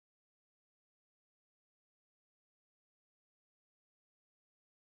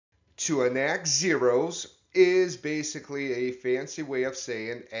To enact zeros is basically a fancy way of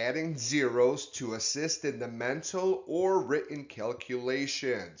saying adding zeros to assist in the mental or written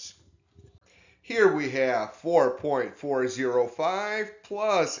calculations. Here we have 4.405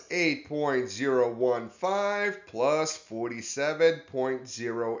 plus 8.015 plus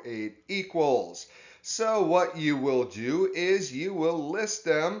 47.08 equals. So what you will do is you will list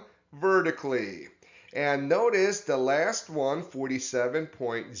them vertically. And notice the last one,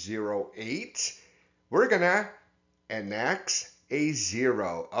 47.08, we're going to annex a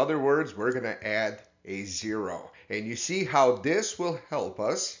zero. In other words, we're going to add a zero. And you see how this will help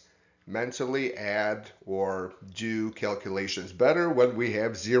us mentally add or do calculations better when we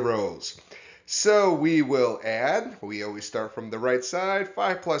have zeros. So we will add, we always start from the right side,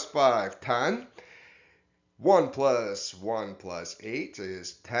 5 plus 5, 10. 1 plus 1 plus 8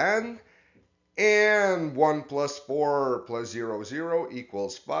 is 10. And 1 plus 4 plus 0, 0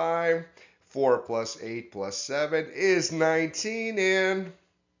 equals 5. 4 plus 8 plus 7 is 19. And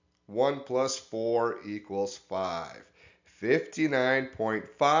 1 plus 4 equals 5.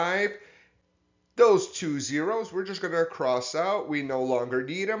 59.5. Those two zeros, we're just going to cross out. We no longer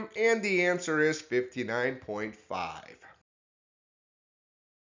need them. And the answer is 59.5.